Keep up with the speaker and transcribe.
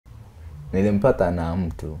nilimpata na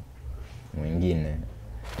mtu mwingine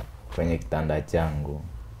kwenye kitanda changu.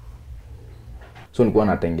 So nilikuwa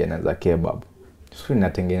natengeneza kebab. So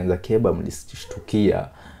ninatengeneza kebab, nilishtukia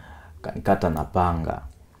kanikata na panga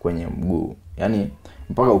kwenye mguu. Yaani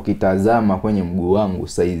mpaka ukitazama kwenye mguu wangu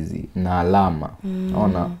saizi na alama.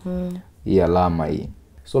 Unaona hii alama hii.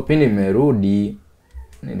 So pindi nimerudi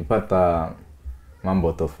nilipata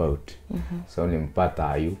mambo tofauti. So nilimpata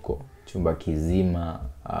hayuko. Chumba kizima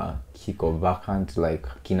kiko vacant, like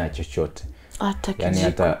kina chochote. Yani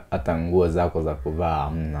hata nguo zako za kuvaa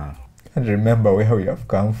hamna. And remember where we have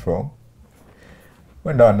come from.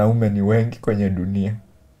 Wenda wanaume ni wengi kwenye dunia.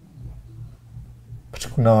 But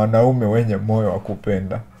kuna wanaume wenye moyo wa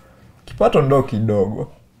kupenda. Kipato ndo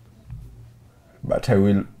kidogo. But I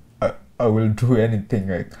will do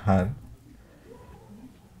anything I can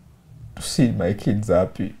to see my kids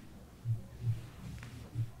happy.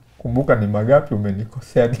 Kumbuka ni magapi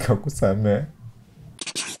umenikosea nikakusamea.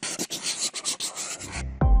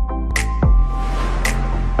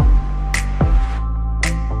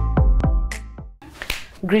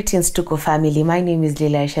 Greetings Tuko family, my name is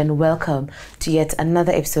Lilash and welcome to yet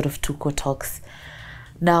another episode of Tuko Talks.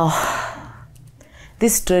 Now,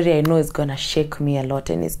 this story I know is gonna shake me a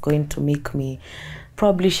lot and it's going to make me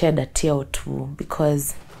probably shed a tear or two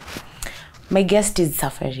because my guest is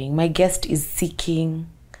suffering. My guest is seeking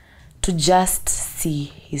to just see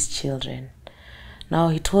his children. Now,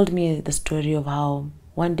 he told me the story of how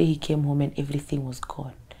one day he came home and everything was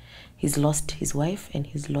gone. He's lost his wife and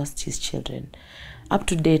he's lost his children. Up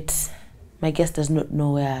to date, my guest does not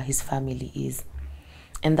know where his family is.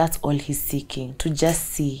 And that's all he's seeking, to just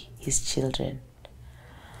see his children.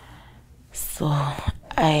 So,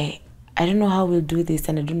 I don't know how we'll do this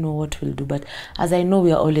and I don't know what we'll do, but as I know,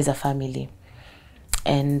 we are always a family.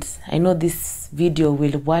 And I know this video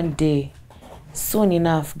will one day, soon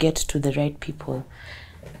enough, get to the right people.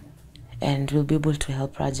 And we'll be able to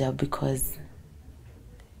help Rajab because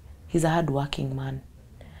he's a hard-working man.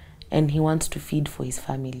 And he wants to feed for his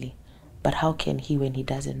family. But how can he when he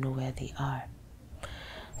doesn't know where they are?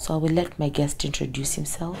 So I will let my guest introduce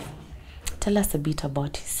himself, tell us a bit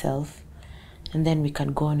about himself, and then we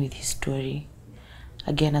can go on with his story.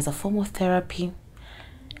 Again, as a form of therapy,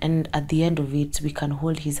 and at the end of it, we can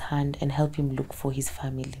hold his hand and help him look for his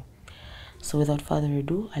family. So without further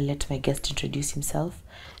ado, I'll let my guest introduce himself,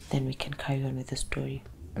 then we can carry on with the story.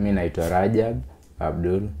 Mimi naitwa Rajab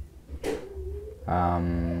Abdul.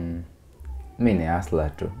 Mimi ni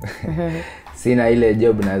hustler tu. Sina ile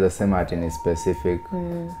job naweza sema ati ni specific.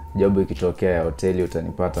 Job ikitokea ya hoteli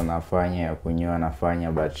utanipata nafanya, ya kunyoa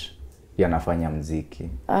nafanya, but pia nafanya muziki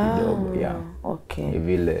kidogo. Yeah. Okay.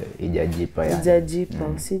 Vile ijajipa yani. Ijajipa,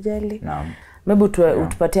 usijali. Naam. Maybe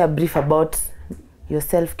utupatie a brief about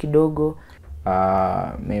yourself kidogo.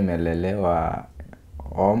 Mimi nimelelewa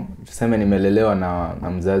tuseme nimelelewa na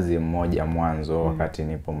mzazi mmoja mwanzo wakati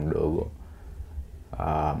nipo mdogo.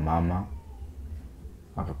 Mama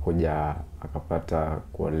akakuja akapata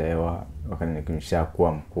kuolewa wakati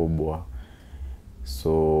nikishakuwa mkubwa.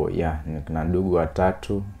 So nina ndugu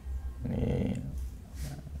watatu,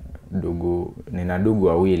 nina ndugu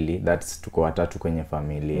wawili, that's tuko watatu kwenye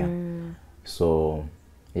familia. So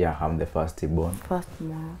I'm the first born.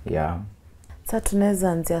 Sasa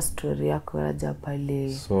tunaweza anzia story yako Rajab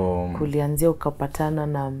pale. So kulianzia ukapatana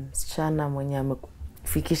na msichana mwenye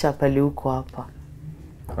amekufikisha pale huko hapa.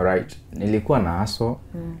 Alright, nilikuwa na haso.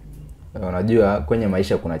 Unajua kwenye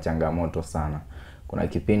maisha kuna changamoto sana. Kuna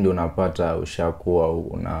kipindi unapata ushakuwa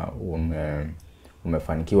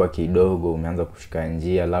umefanikiwa kidogo, umeanza kushika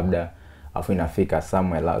njia labda afu inafika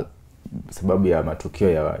somewhere sababu ya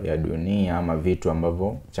matukio ya dunia ama vitu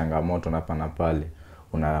ambavyo changamoto na hapa na pale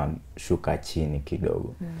unashuka chini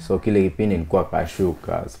kidogo. So kile kipindi nilikuwa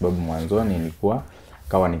kashuka sababu mwanzoni nilikuwa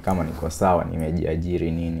ni kama niko sawa,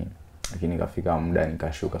 nimejiajiri nini. Lakini kafika muda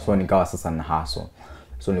nikashuka. So nikawa sasa na hustle.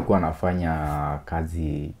 So nilikuwa nafanya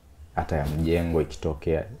kazi hata ya mjengo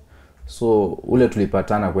ikitokea. So ule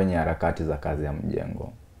tulipatana kwenye harakati za kazi ya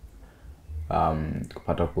mjengo.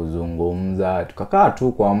 Tukapata kuzungumza, tukakaa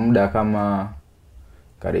tu kwa muda kama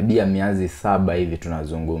karibia miezi 7 hivi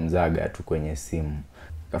tunazungumzaga tu kwenye simu.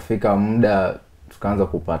 Kafika muda tukaanza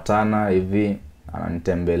kupatana hivi,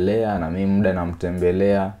 ananitembelea na mimi muda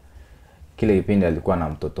namtembelea. Kile kipindi alikuwa na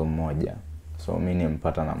mtoto mmoja. So mimi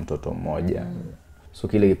nimpata na mtoto mmoja. So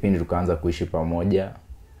kile kipindi tukaanza kuishi pamoja.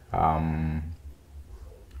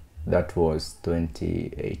 That was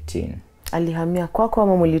 2018. Alihamia kwako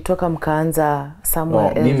ama mlitoka mkaanza somewhere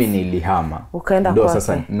else? Mimi nilihama. Ukaenda kwake?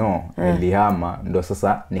 Sasa nilihama ndo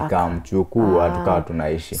sasa nikamchukua tukawa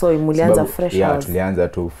tunaishi. So mlianza fresh house? Tulianza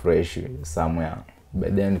tu fresh somewhere by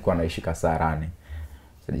then nilikuwa naishi Kasarani.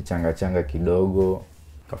 Kajichanga kidogo,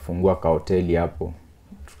 kafungua ka hoteli hapo.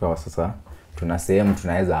 Tukawa sasa tuna sehemu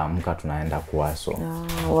tunaweza amka tunaenda Kwaso.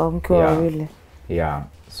 Waamke wawili. Yeah.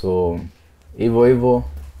 So hivyo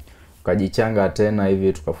kajichanga tena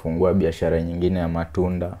hivi tukafungua biashara nyingine ya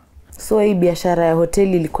matunda. So hii biashara ya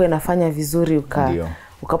hoteli ilikuwa inafanya vizuri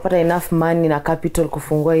ukapata enough money na capital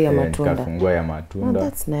kufungua hii ya matunda. Tukafungua ya matunda. Oh,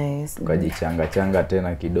 that's nice. Kajichanga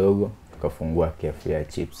tena kidogo tukafungua cafe ya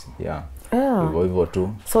chips. Yeah. Hivyo tu.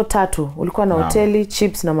 So 3 ulikuwa na hoteli,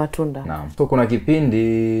 chips na matunda. Naam. So kuna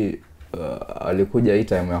kipindi alikuja hii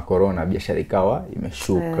time ya corona, biashara ikawa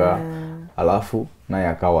imeshuka. Alafu naye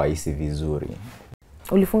akawa hisi vizuri.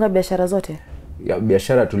 Ulifunga biashara zote? Ya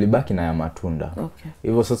biashara tulibaki na ya matunda. Okay.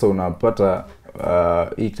 Hivyo sasa unapata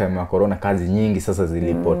hii time ya corona kazi nyingi sasa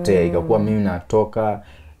zilipotea. Ikakuwa mimi natoka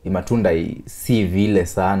matunda si vile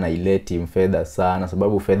sana ileti fedha sana,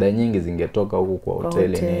 sababu fedha nyingi zingetoka huku kwa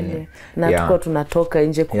hoteli nini. Na tuko tunatoka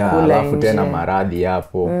nje kukula nje. Alafu tena maradhi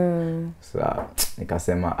hapo. Sasa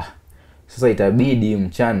nikasema sasa itabidi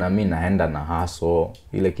mchana mimi naenda na haso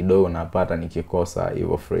ile kidogo napata nikikosa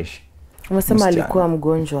hivyo fresh. Umesema alikuwa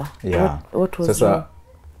mgonjwa. Yeah. What was sasa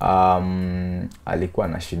alikuwa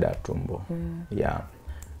na shida ya tumbo. Yeah.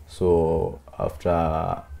 So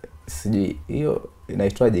after siji hiyo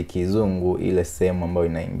inaitwaje kizungu ile sehemu ambayo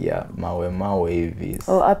inaingia mawe hivi.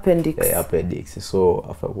 Appendix. Appendix. So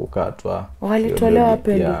after kukatwa walitolewa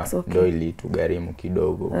appendix. Okay. Ndio ilitugharimu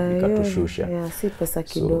kidogo ikatushusha. Yeah, si pesa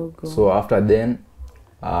kidogo. So after then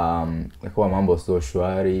kwa mambo sio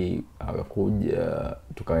shwari, akakuja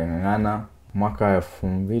tukangangana mwaka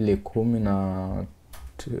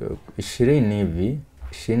 2020 hivi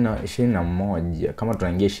 21 kama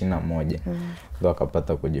tunaingia 21 ndio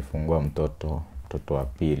akapata kujifungua mtoto wa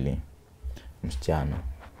pili msichana.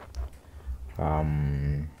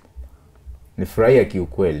 Nifurahia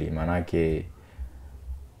kiukweli manake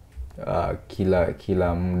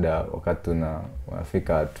kila muda wakati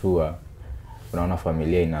unafika hatua unaona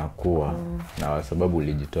familia inakuwa na sababu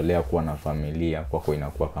ulijitolea kuwa na familia kwako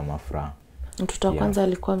inakuwa kama furaha. Mtoto wa kwanza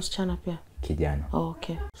alikuwa msichana pia? Kijana.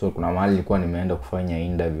 Okay. So kuna mahali nilikuwa nimeenda kufanya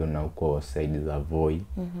interview na uko side za Voi.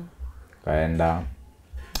 Kaenda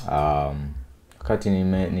wakati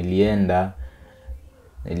nilienda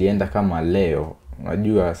kama leo.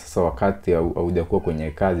 Unajua sasa wakati haujakuwa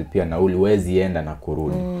kwenye kazi pia na uliwezi enda na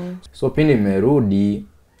kurudi. So pindi nimerudi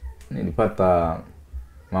nilipata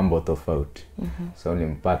mambo tofauti. So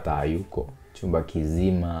nilimpata hayuko, chumba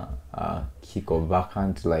kizima kiko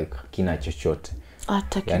vacant like kina chochote.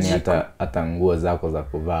 Yani hata nguo zako za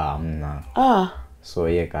kuvaa hamna. So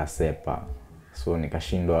yeye kasepa. So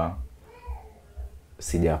nikashindwa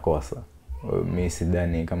sijakosa. Mimi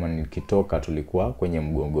sidhani kama nikitoka tulikuwa kwenye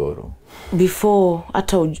mgogoro. Before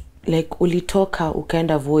hata like ulitoka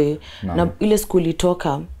ukaenda Voi na ile siku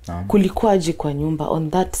ulitoka kulikuwaje kwa nyumba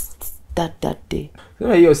on that day?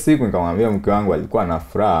 Sasa hiyo siku nikamwambia mke wangu alikuwa na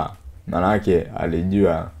furaha. Manake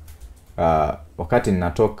alijua wakati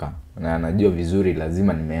ninatoka na anajua vizuri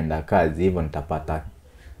lazima nimeenda kazi hivyo nitapata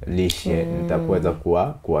lishe, nitaweza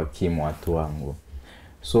kuwakimu watu wangu.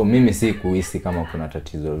 So mimi sikuhisi kama kuna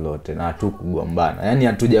tatizo lolote na hatukugombana. Yaani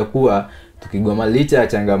hatujakuwa tukigombana licha ya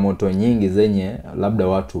changamoto nyingi zenye labda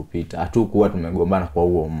watu upita. Hatukuwa tumegombana kwa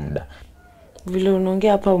huo muda. Vile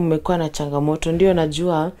unaongea hapa umekuwa na changamoto, ndio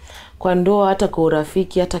najua kwa ndoa hata kwa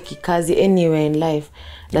urafiki hata kikazi anywhere in life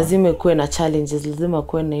lazima kuwe na challenges, lazima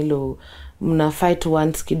kuwe na hilo mna fight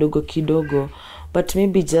once kidogo, but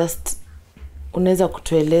maybe just unaweza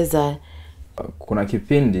kutueleza. Kuna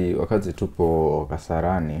kipindi wakati tupo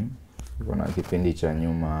Kasarani, kuna kipindi cha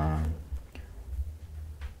nyuma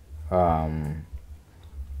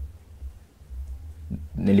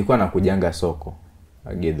nilikuwa nakujanga soko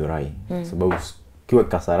Githurai. Sababu kiwa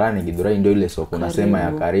Kasarani Githurai ndio ile soko nasema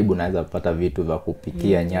ya karibu naweza kupata vitu vya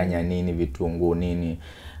kupikia nyanya nini vitunguu nini.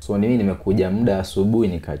 So mimi nimekuja muda asubuhi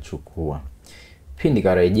nikachukua. Pindi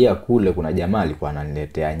karejea kule kuna jamaa alikuwa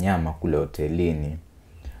ananiletea nyama kule hotelini.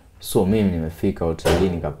 So mimi nimefika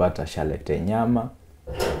hotelini nikapata shalete nyama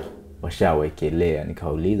washawekelea.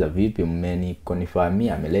 Nikauliza vipi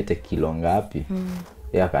mmenikonfirmia amelete kilo ngapi?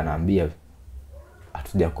 Yeye akaniambia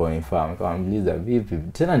hatuja confirm. Nikamwambia vipi?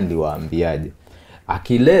 Tena niliwaambiaje?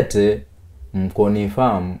 Akilete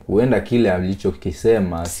mkonfirm huenda kile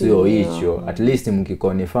alichokisema sio hicho. At least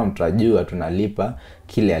mkikonfirm tutajua tunalipa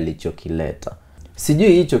kile alichokileta.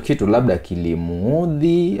 Sijui hicho kitu labda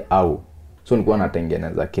kilimuudhi au. So nilikuwa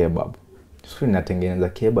natengeneza kebab. So ninatengeneza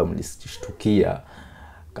kebab nilishtukia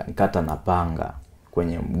kanikata na panga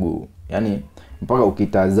kwenye mguu. Yaani mpaka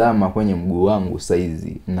ukitazama kwenye mguu wangu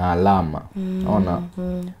saizi na alama. Naona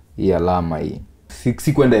hii alama hii.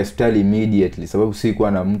 si kwenda hospitali immediately sababu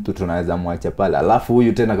sikuwa na mtu tunaweza mwacha pale. Alafu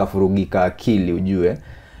huyu tena kafurugika akili, ujue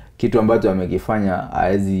kitu ambacho amekifanya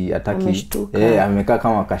haezi ataki amekaa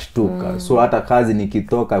kama kashtuka. So hata kazi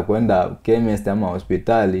nikitoka kwenda chemist ama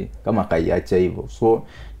hospitali kama kaiacha hivyo. So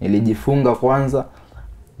nilijifunga kwanza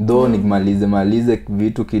ndo nimalize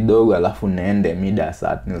vitu kidogo alafu naende mida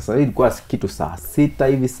saa 4. Sasa ilikuwa kitu saa 6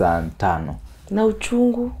 hivi saa 5. Na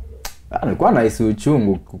uchungu? Nilikuwa nahisi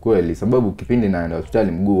uchungu kweli sababu kipindi naenda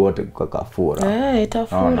hospitali mguu wote kafura.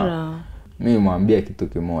 Itafura. Mimi mwambia kitu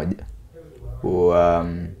kimoja.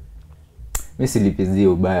 Mimi silipizie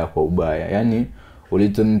ubaya kwa ubaya. Yaani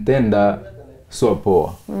ulitonitenda sio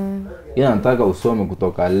poa. Nataka usome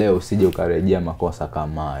kutoka leo usije ukarejea makosa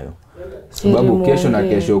kama hayo. Sababu kesho na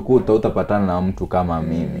kesho kuta utapatana na mtu kama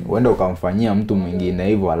mimi. Uende ukamfanyia mtu mwingine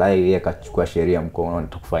hivyo alaye yeye akachukua sheria mkononi,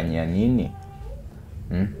 tukufanyia nini?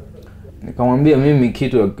 Nikamwambia mimi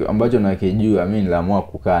kitu ambacho nakijua, mimi niliamua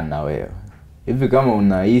kukaa na wewe. Hivi kama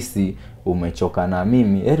unahisi umechoka na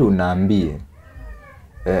mimi, heri unaambie.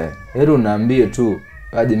 Heri unaambie tu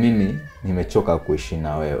hadi mimi nimechoka kuishi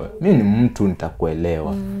na wewe. Mimi ni mtu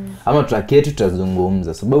nitakuelewa. Ama tutaketi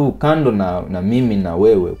tutazungumza sababu kando na mimi na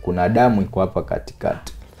wewe kuna damu iko hapa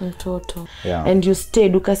katikati. Mtoto. And you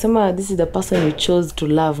stayed, ukasema this is the person you chose to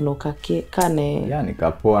love, no kane.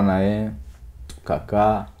 Nikapoa na yeye.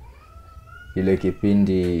 Tukakaa ile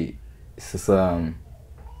kipindi sasa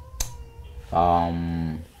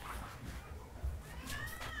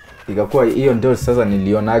ikakuwa hiyo ndio sasa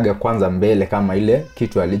nilionaga kwanza mbele kama ile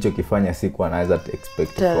kitu alichokifanya siku anaweza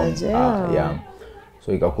expect from.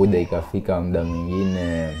 So ikakuja ikafika muda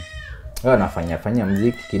mwingine nafanya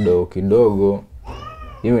muziki kidogo.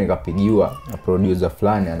 Hiyo nikapigiwa na producer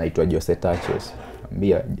fulani anaitwa Jose Touches.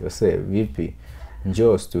 Ambia Jose, vipi?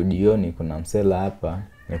 Njoo studioni kuna msela hapa.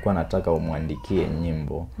 Nilikuwa nataka umwandikie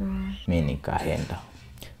nyimbo. Mimi nikaenda.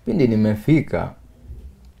 Pindi nimefika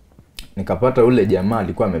nikapata ule jamaa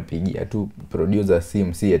alikuwa amepigia tu producer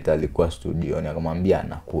simu, eti alikuwa studioni, akamwambia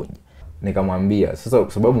anakuja. Nikamwambia sasa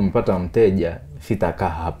kwa sababu mpata mteja sitakaa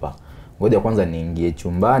hapa. Ngoja kwanza niingie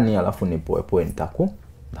chumbani alafu nipoe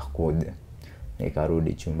nitakuja.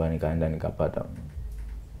 Nikarudi chumbani kaenda nikapata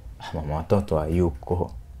mama watoto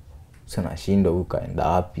hayuko. Sasa nashinda huyu kaenda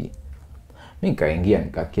wapi? Mimi kaingia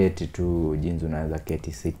nikaketi tu jinsi unaweza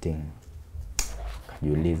keti sitting.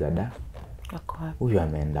 Kajiuliza huyu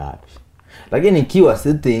ameenda wapi? Lakini ikiwa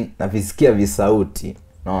sitting navisikia visauti,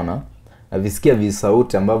 unaona? Navisikia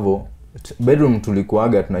visauti ambavyo bedroom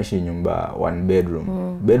tulikuaga tunaishi nyumba 1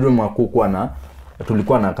 bedroom. Bedroom hakukuwa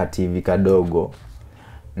tulikuwa na ka TV kadogo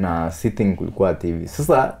na sitting kulikuwa TV.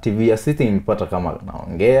 Sasa TV ya sitting nilipata kama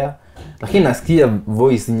naongea lakini nasikia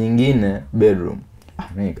voice nyingine bedroom.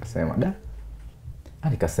 Mimi nikasema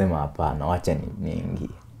nikasema hapana, wacha niingie.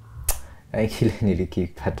 Kile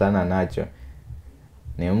nilikipatana nacho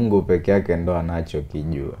ni Mungu peke yake ndo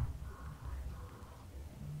anachokijua.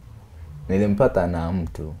 Nilimpata na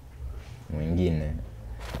mtu mwingine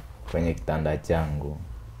kwenye kitanda changu.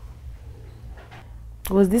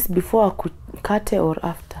 Was this before kukate or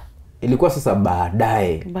after? Ilikuwa sasa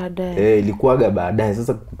baadaye. Ilikuwaga baadaye.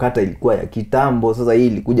 Sasa kukata ilikuwa ya kitambo, sasa hii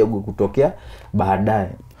ilikuja kutokea baadaye.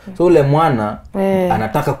 So ule mwana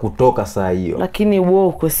anataka kutoka saa hiyo. Lakini wewe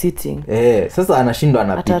uko sitting. Sasa anashindwa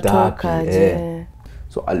anapita wapi.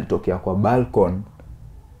 So alitokea kwa balcony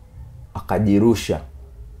akajirusha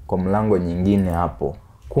kwa mlango nyingine hapo.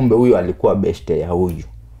 Kumbe huyo alikuwa beste ya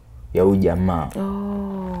huyu jamaa.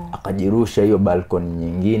 Akajirusha hiyo balcony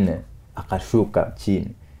nyingine akashuka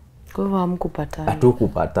chini. Kwa hivyo hamkupatana.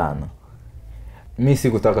 Hatukupatana. Mimi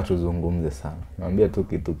sikutaka tuzungumze sana. Naambia tu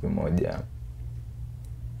kitu kimoja.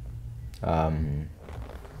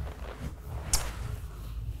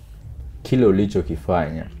 Kile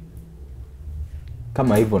ulichokifanya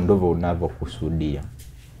kama hivyo ndivyo unavyokusudia,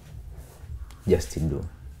 just do.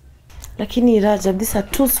 Lakini Rajab, these are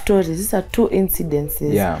 2 stories, these are 2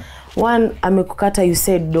 incidences. One, amekukata, you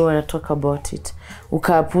said don't want to talk about it.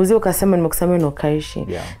 Ukapuuzia ukasema nimekusamea na ukaishi.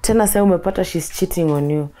 Tena sasa umepata she's cheating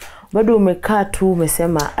on you. Bado umekaa tu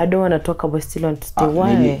umesema I don't want to talk about, still want to stay.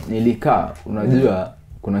 Why? Nilikaa, unajua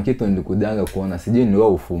kuna kitu nilikujanga kuona, sijui ni wewe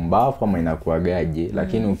ufumbavu kama inakuagaje,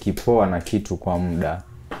 lakini ukipoa na kitu kwa muda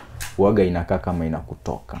uaga inakaa kama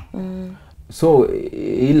inakutoka. So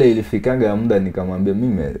ile ilifikaga muda nikamwambia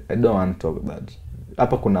mimi I don't want to talk that.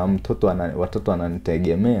 Hapa kuna watoto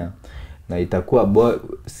wananitegemea na itakuwa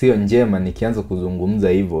sio njema nikianza kuzungumza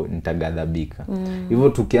hivyo, nitagadhabika. Hivyo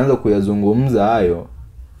tukianza kuyazungumza hayo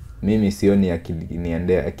mimi sioni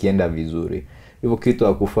akienda vizuri. Hivyo kitu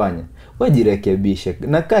akufanya wajirekebishe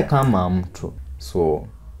na kama mtu. So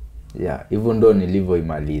hivyo ndo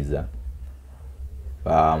nilivyoimaliza.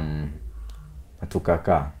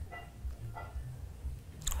 tukakaa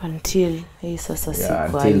until hii sasa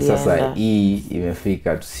siku until sasa hii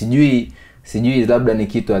imefika. Sijui labda ni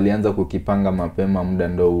kitu alianza kukipanga mapema, muda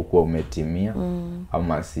ndio huko umetimia,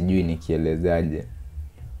 ama sijui nikielezaje.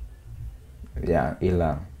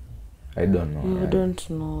 Ila I don't know. You don't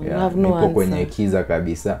know. You have no answer. answer. Kwenye kiza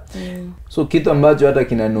kabisa. So kitu ambacho hata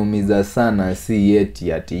kinaniumiza sana si eti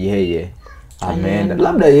yeye ameenda.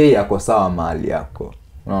 Labda yeye ako sawa mahali yako.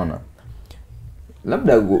 Unaona?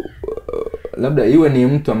 Labda iwe ni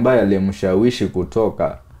mtu ambaye aliyemshawishi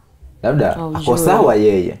kutoka. Labda ako sawa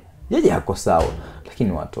yeye. Yeye ako sawa,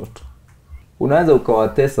 lakini watoto. Unaweza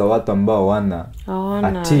ukawatesa watu ambao wana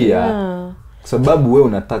hatia. Kwa sababu wewe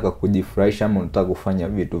unataka kujifurahisha ama unataka kufanya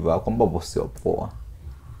vitu vyako ambavyo sio poa.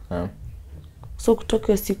 So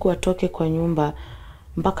kutoka siku atoke kwa nyumba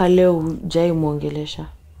mpaka leo hujai muongelesha?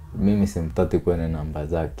 Mimi simtati kwenye namba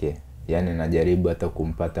zake. Yaani najaribu hata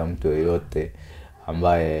kumpata mtu yeyote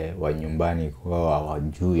ambaye wa nyumbani kwao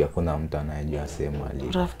hawajui, hakuna mtu anayejua sehemu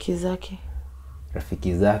alipo.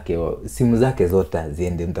 Rafiki zake, simu zake zote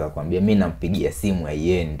haziende. Mtu akwambia mimi nampigia simu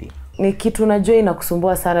haiendi. Ni kitu unajua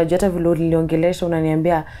inakusumbua sana. Hata vile uliongelesha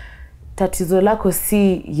unaniambia tatizo lako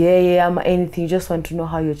si yeye ama anything, just want to know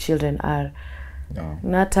how your children are.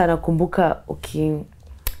 Na hata nakumbuka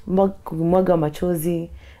ukimwaga machozi,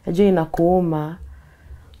 najua inakuuma,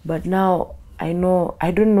 but now I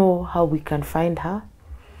don't know how we can find her.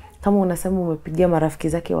 Kama unasema umepigia marafiki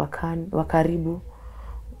zake wa karibu,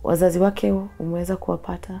 wazazi wake umeweza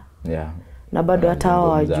kuwapata? Na bado hata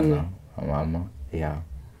hawajui. Mama,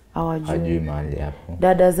 hawajui mahali hapo.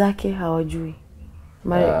 Dada zake hawajui.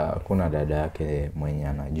 Kuna dada yake mwenye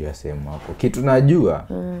anajua sehemu hapo. Kitu najua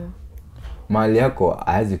mahali yako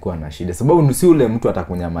haizi kuwa na shida, sababu si ule mtu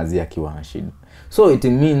atakunyamazia akiwa na shida. So it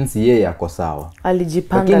means yeye ako sawa.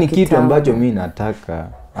 Alijipanga. Lakini kitu ambacho mimi nataka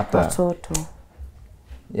hata watoto,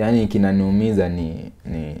 yani kinaniumiza ni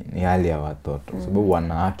hali ya watoto. Sababu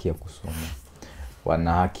wana haki ya kusoma,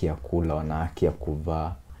 wana haki ya kula, wana haki ya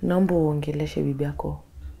kuvaa. Naomba uongeleshe bibi yako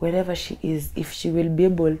wherever she is, if she will be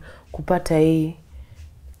able kupata hii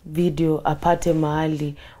video apate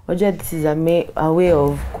mahali. Wajua this is a way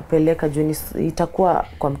of kupeleka juni, itakuwa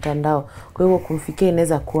kwa mtandao, kwa hivyo kumfikia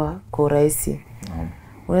inaweza kuwa kwa urahisi.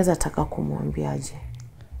 Unaweza taka kumwambiaje?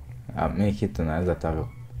 Mimi kitu naweza taka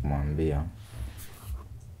kumwambia,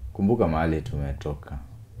 kumbuka mahali tumetoka.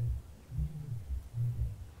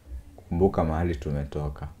 Kumbuka mahali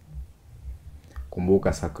tumetoka.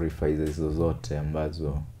 Kumbuka sacrifices zote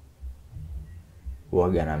ambazo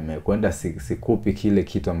waga na mekwenda. Sikupi kile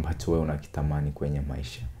kitu ambacho wewe unakitamani kwenye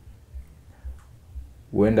maisha.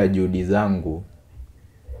 Huenda juhudi zangu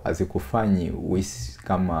hazikufanyi uishi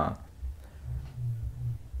kama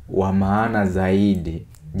wa maana zaidi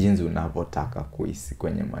jinsi unavyotaka kuishi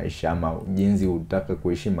kwenye maisha, ama jinsi unataka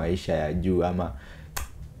kuishi maisha ya juu, ama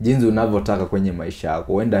jinsi unavyotaka kwenye maisha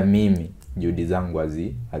yako. Huenda mimi juhudi zangu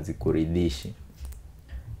hazikuridhishi,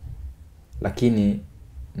 lakini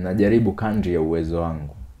najaribu kadri ya uwezo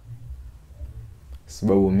wangu,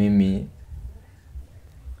 sababu mimi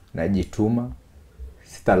najituma.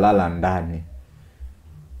 Sitalala ndani,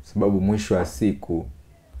 sababu mwisho wa siku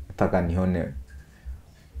nataka nione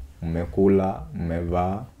mmekula,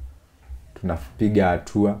 mmevaa, tunapiga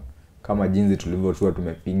hatua kama jinsi tulivyokuwa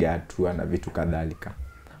tumepiga hatua na vitu kadhalika.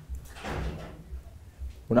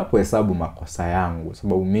 Unapohesabu makosa yangu,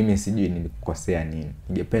 sababu mimi sijui nilikosea nini,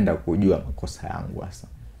 ningependa kujua makosa yangu hasa.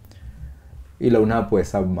 Ila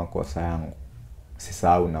unapohesabu makosa yangu,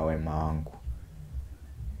 usisahau na wema wangu.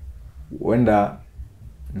 Huenda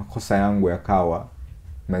makosa yangu yakawa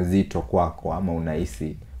mazito kwako, ama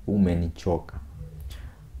unahisi umenichoka.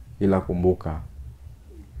 Ila kumbuka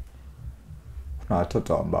kuna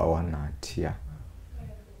watoto ambao wana hatia.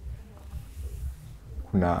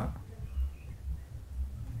 Kuna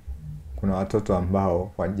watoto ambao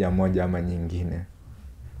kwa njia moja ama nyingine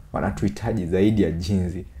wanatuhitaji zaidi ya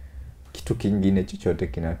jinsi kitu kingine chochote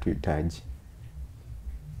kinatuhitaji.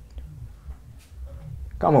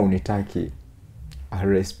 Kama unitaki, I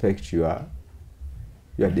respect your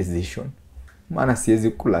decision. Maana siwezi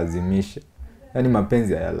kulazimisha. Yaani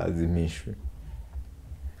mapenzi hayalazimishwi.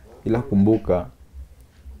 Ila kumbuka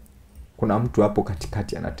kuna mtu hapo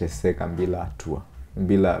katikati anateseka bila hatua,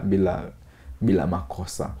 bila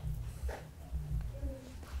makosa.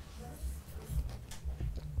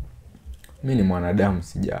 Mimi ni mwanadamu,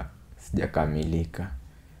 sijakamilika.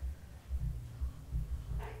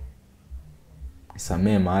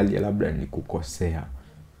 Nisamehe mahali labda nilikukosea.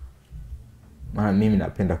 Maana mimi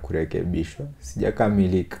napenda kurekebishwa.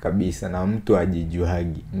 Sijakamilika kabisa, na mtu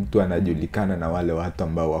hajijuagi. Mtu anajulikana na wale watu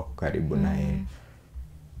ambao wako karibu na yeye.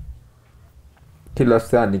 Kila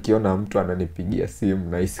saa nikiona mtu ananipigia simu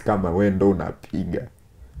nahisi kama wewe ndo unapiga.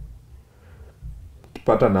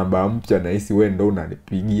 Ukipata namba mpya nahisi wewe ndo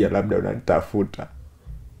unanipigia, labda unanitafuta.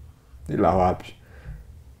 Ila wapi?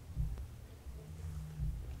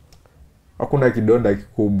 Hakuna kidonda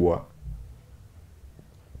kikubwa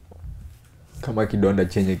kama kidonda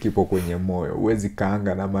chenye kipo kwenye moyo. Huwezi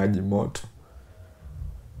kaanga na maji moto.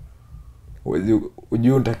 Huwezi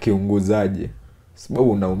ujue utakiunguzaje,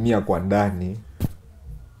 sababu unaumia kwa ndani.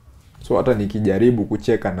 So hata nikijaribu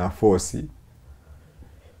kucheka na force,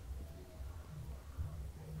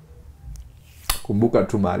 kumbuka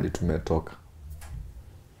tu mahali tumetoka.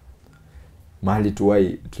 Mahali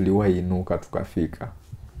tuliwahi inuka tukafika.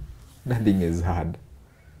 Nothing is hard.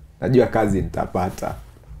 Najua kazi nitapata.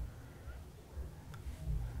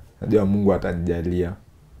 Najua Mungu atanijalia.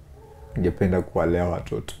 Ningependa kuwalea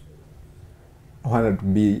watoto. I want to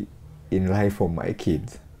be in life for my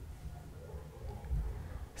kids.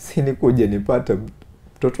 Si nikuje nipate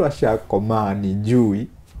mtoto ashakomaa nijui.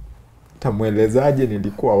 Tamuelezaje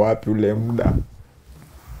nilikuwa wapi ule muda?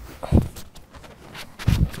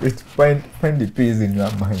 Find the peace in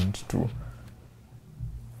your mind too.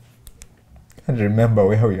 And remember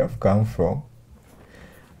where we have come from.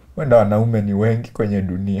 Wenda wanaume ni wengi kwenye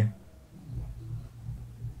dunia,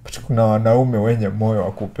 but kuna wanaume wenye moyo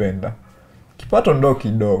wa kupenda. Kipato ndo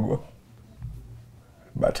kidogo,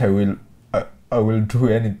 but I will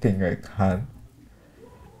do anything I can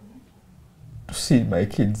to see my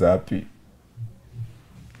kids happy.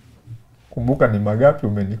 Kumbuka ni magapi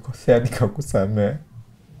umenikosea nikakusamea.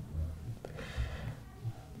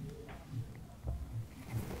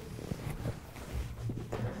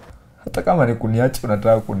 Hata kama ni kuniacha,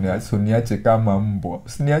 unataka kuniacha, uniache kama mbwa.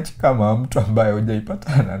 Usiniache kama mtu ambaye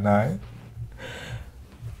hujaipatana naye.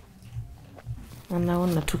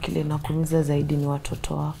 Naona tu kile nakuumiza zaidi ni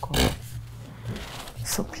watoto wako.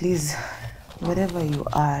 So please, wherever you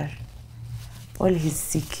are, all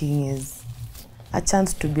he's seeking is a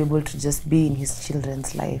chance to be able to just be in his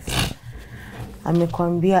children's life.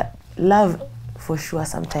 Amekwambia love for sure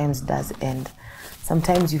sometimes does end.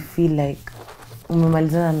 Sometimes you feel like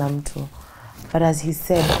umemalizana na mtu. But as he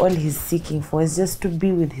said, all he's seeking for is just to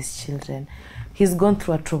be with his children. He's gone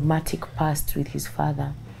through a traumatic past with his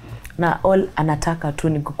father. Na all anataka tu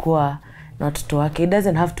ni kukua na watoto wake. It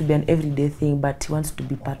doesn't have to be an everyday thing, but he wants to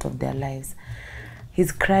be part of their lives.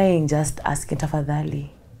 He's crying, just asking tafadhali.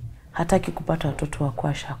 Hataki kupata watoto wako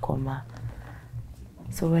ashakoma.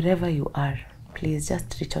 So wherever you are, please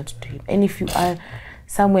just reach out to him. And if you are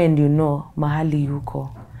somewhere and you know mahali yuko,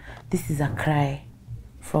 this is a cry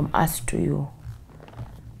from us to you.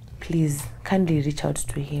 Please kindly reach out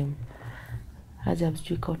to him. Rajab,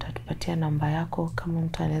 sijui kama utatupatia namba yako kama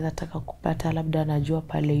mtu anaweza taka kupata, labda anajua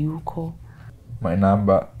pale yuko. My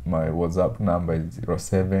WhatsApp number is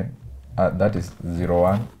 07 that is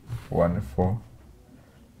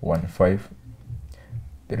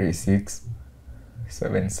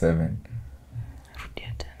 0114153677.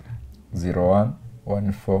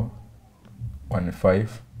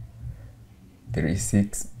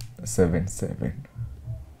 0114153677.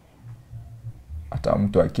 Hata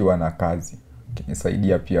mtu akiwa na kazi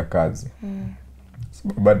kinisaidia pia kazi. So,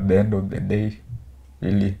 but at the end of the day,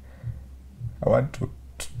 really I want to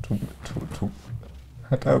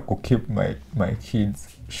hata keep my kids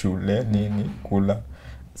shule nini kula.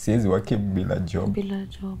 Siwezi wakip bila job.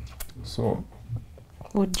 So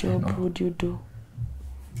what job would you do?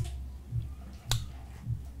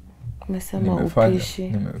 Umesema upishi.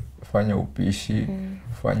 Nimefanya upishi,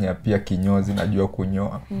 fanya pia kinyozi, najua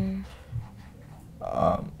kunyoa.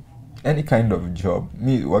 Any kind of job.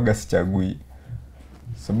 Mi waga sichagui,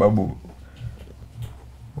 sababu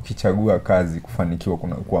ukichagua kazi kufanikiwa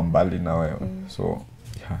kuna kuwa mbali na wewe. So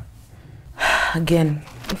yeah. Again,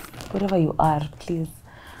 wherever you are, please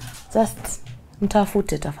just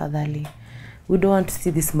mtafute tafadhali. We don't want to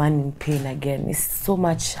see this man in pain again. It's so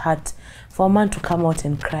much hurt for a man to come out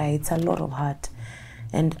and cry. It's a lot of hurt.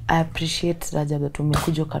 And I appreciate Rajab that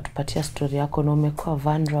umekuja ukatupatia story yako na umekuwa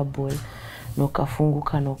vulnerable na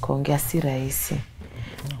ukafunguka na ukaongea, si rahisi.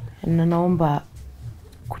 Na naomba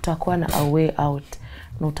kutakuwa na a way out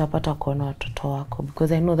na utapata kuona watoto wako,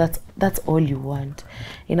 because I know that's all you want.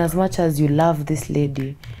 In as much as you love this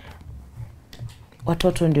lady,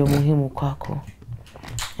 watoto ndio muhimu kwako.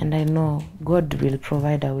 And I know God will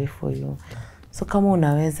provide a way for you. So kama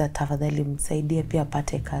unaweza tafadhali msaidie pia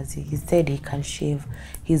apate kazi. He said he can shave.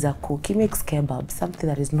 He's a cook. He makes kebabs, something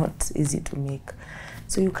that is not easy to make.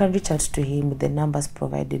 So you can reach out to him with the numbers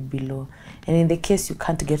provided below. And in the case you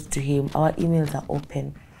can't get to him, our emails are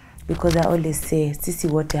open. Because I always say, sisi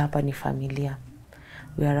wote hapa ni familia.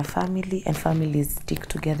 We are a family, and families stick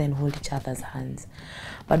together and hold each other's hands.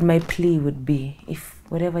 But my plea would be, if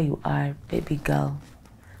wherever you are, baby girl,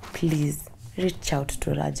 please reach out to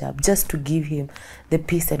Rajab just to give him the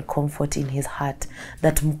peace and comfort in his heart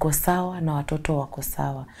that mko sawa na watoto wako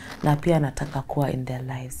sawa na pia anataka kuwa in their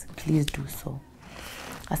lives. Please do so.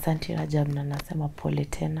 Asante Rajab, na nasema pole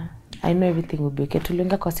tena. I know everything will be okay.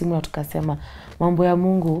 Tuliongea kwa simu na tukasema mambo ya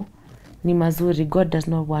Mungu ni mazuri. God does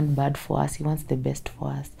not want bad for us. He wants the best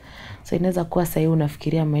for us. So inaweza kuwa sasa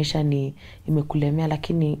unafikiria maisha ni imekulemea,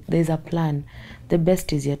 lakini there is a plan. The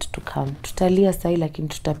best is yet to come. Tutalia sasa lakini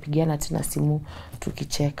tutapigiana tena simu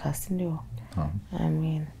tukicheka, si ndio? I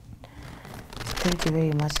mean, thank you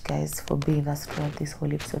very much guys for being with us throughout this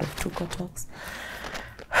whole episode of Tuko Talks.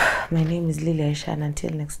 My name is Lily Aisha, and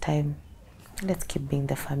until next time, let's keep being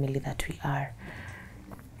the family that we are.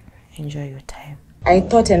 Enjoy your time. I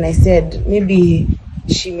thought and I said maybe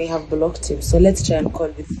she may have blocked him, so let's try and call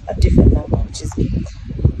with a different number, which is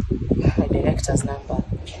my director's number.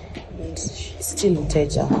 And she's still in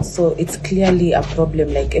Teja, so it's clearly a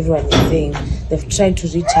problem, like everyone is saying. They've tried to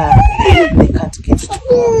reach her, they can't get to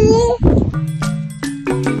her.